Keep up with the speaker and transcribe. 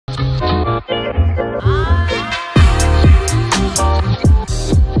Hello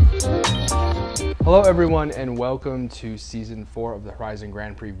everyone and welcome to season 4 of the Horizon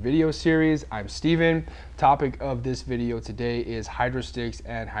Grand Prix video series. I'm Steven. Topic of this video today is Hydrostiks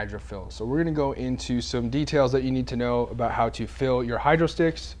and hydrofill. So we're going to go into some details that you need to know about how to fill your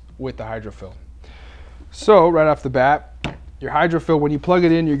Hydrostiks with the hydrofill. So right off the bat, your hydrofill, when you plug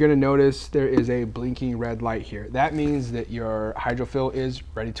it in, you're going to notice there is a blinking red light here. That means that your hydrofill is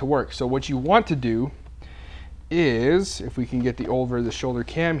ready to work. So what you want to do is, if we can get the over the shoulder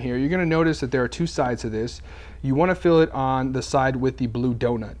cam here, you're going to notice that there are two sides to this. You want to fill it on the side with the blue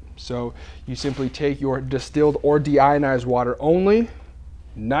donut. So you simply take your distilled or deionized water only,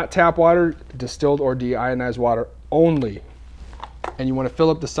 not tap water, distilled or deionized water only. And you want to fill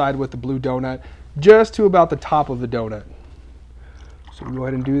up the side with the blue donut just to about the top of the donut. So go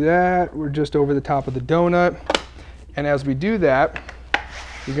ahead and do that. We're just over the top of the donut. And as we do that,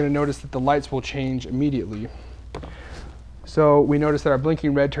 you're going to notice that the lights will change immediately. So we notice that our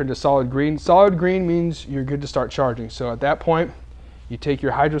blinking red turned to solid green. Solid green means you're good to start charging. So at that point, you take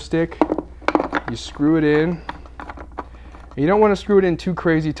your Hydrostik, you screw it in. You don't want to screw it in too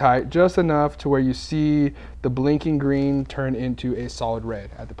crazy tight, just enough to where you see the blinking green turn into a solid red.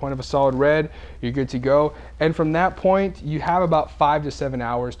 At the point of a solid red, you're good to go. And from that point, you have about 5 to 7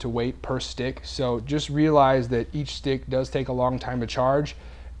 hours to wait per stick. So just realize that each stick does take a long time to charge,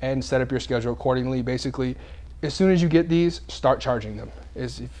 and set up your schedule accordingly. Basically, as soon as you get these, start charging them.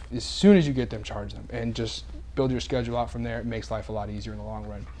 As soon as you get them, charge them, and just build your schedule out from there. It makes life a lot easier in the long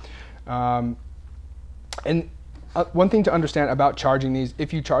run. One thing to understand about charging these,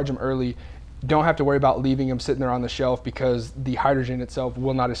 if you charge them early, don't have to worry about leaving them sitting there on the shelf because the hydrogen itself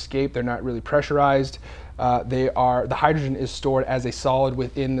will not escape. They're not really pressurized. The hydrogen is stored as a solid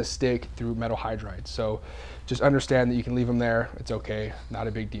within the stick through metal hydride. So just understand that you can leave them there. It's okay, not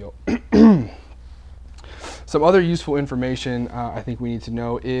a big deal. Some other useful information I think we need to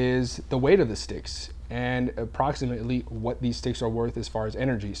know is the weight of the sticks and approximately what these sticks are worth as far as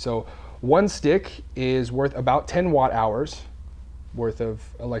energy. So one stick is worth about 10 watt hours worth of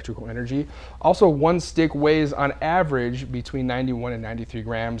electrical energy. Also, one stick weighs on average between 91 and 93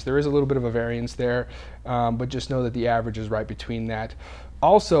 grams. There is a little bit of a variance there, but just know that the average is right between that.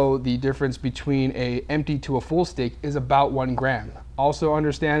 Also, the difference between a empty to a full stick is about 1 gram. Also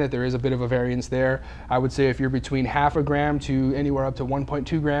understand that there is a bit of a variance there. I would say if you're between half a gram to anywhere up to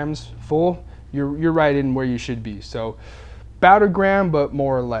 1.2 grams full, you're right in where you should be. So about a gram, but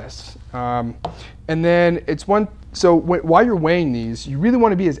more or less. And then while you're weighing these, you really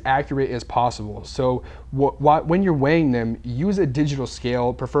want to be as accurate as possible. So when you're weighing them, use a digital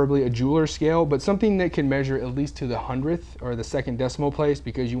scale, preferably a jeweler scale, but something that can measure at least to the 100th or the second decimal place,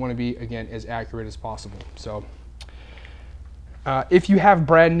 because you want to be, again, as accurate as possible. So if you have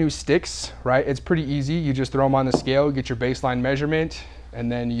brand new sticks, right, it's pretty easy. You just throw them on the scale, get your baseline measurement, and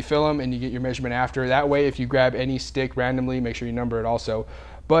then you fill them and you get your measurement after. That way, if you grab any stick randomly, make sure you number it also.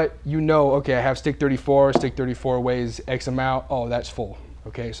 But you know, okay, I have stick 34 weighs X amount, oh, that's full.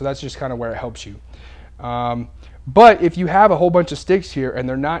 Okay, so that's just kind of where it helps you. But if you have a whole bunch of sticks here and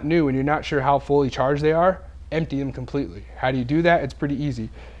they're not new and you're not sure how fully charged they are, empty them completely. How do you do that? It's pretty easy.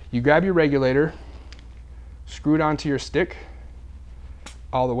 You grab your regulator, screw it onto your stick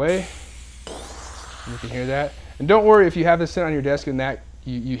all the way. You can hear that. And don't worry if you have this sitting on your desk and that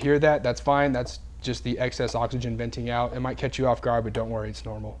you hear that, that's fine. That's just the excess oxygen venting out. It might catch you off guard, but don't worry, it's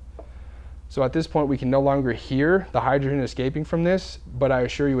normal. So at this point, we can no longer hear the hydrogen escaping from this, but I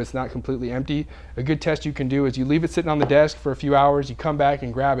assure you it's not completely empty. A good test you can do is you leave it sitting on the desk for a few hours, you come back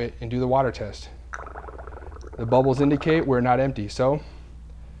and grab it and do the water test. The bubbles indicate we're not empty, so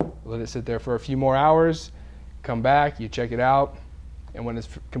let it sit there for a few more hours, come back, you check it out, and when it's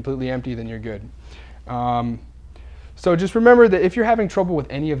completely empty, then you're good. So just remember that if you're having trouble with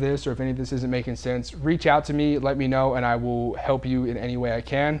any of this, or if any of this isn't making sense, reach out to me, let me know, and I will help you in any way I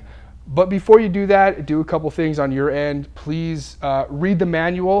can. But before you do that, do a couple things on your end. Please read the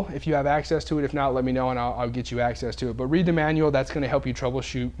manual if you have access to it. If not, let me know and I'll get you access to it. But read the manual, that's going to help you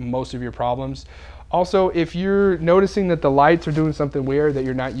troubleshoot most of your problems. Also, if you're noticing that the lights are doing something weird that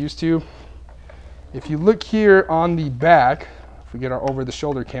you're not used to, if you look here on the back, if we get our over the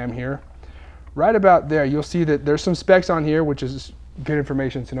shoulder cam here, right about there, you'll see that there's some specs on here, which is good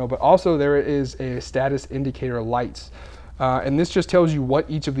information to know, but also there is a status indicator lights. And this just tells you what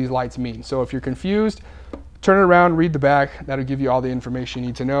each of these lights mean. So if you're confused, turn it around, read the back. That'll give you all the information you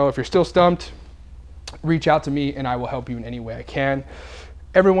need to know. If you're still stumped, reach out to me and I will help you in any way I can.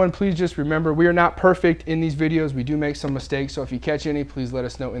 Everyone, please just remember, we are not perfect in these videos. We do make some mistakes. So if you catch any, please let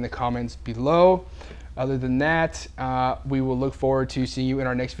us know in the comments below. Other than that, we will look forward to seeing you in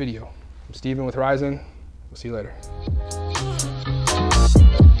our next video. I'm Steven with Horizon. We'll see you later.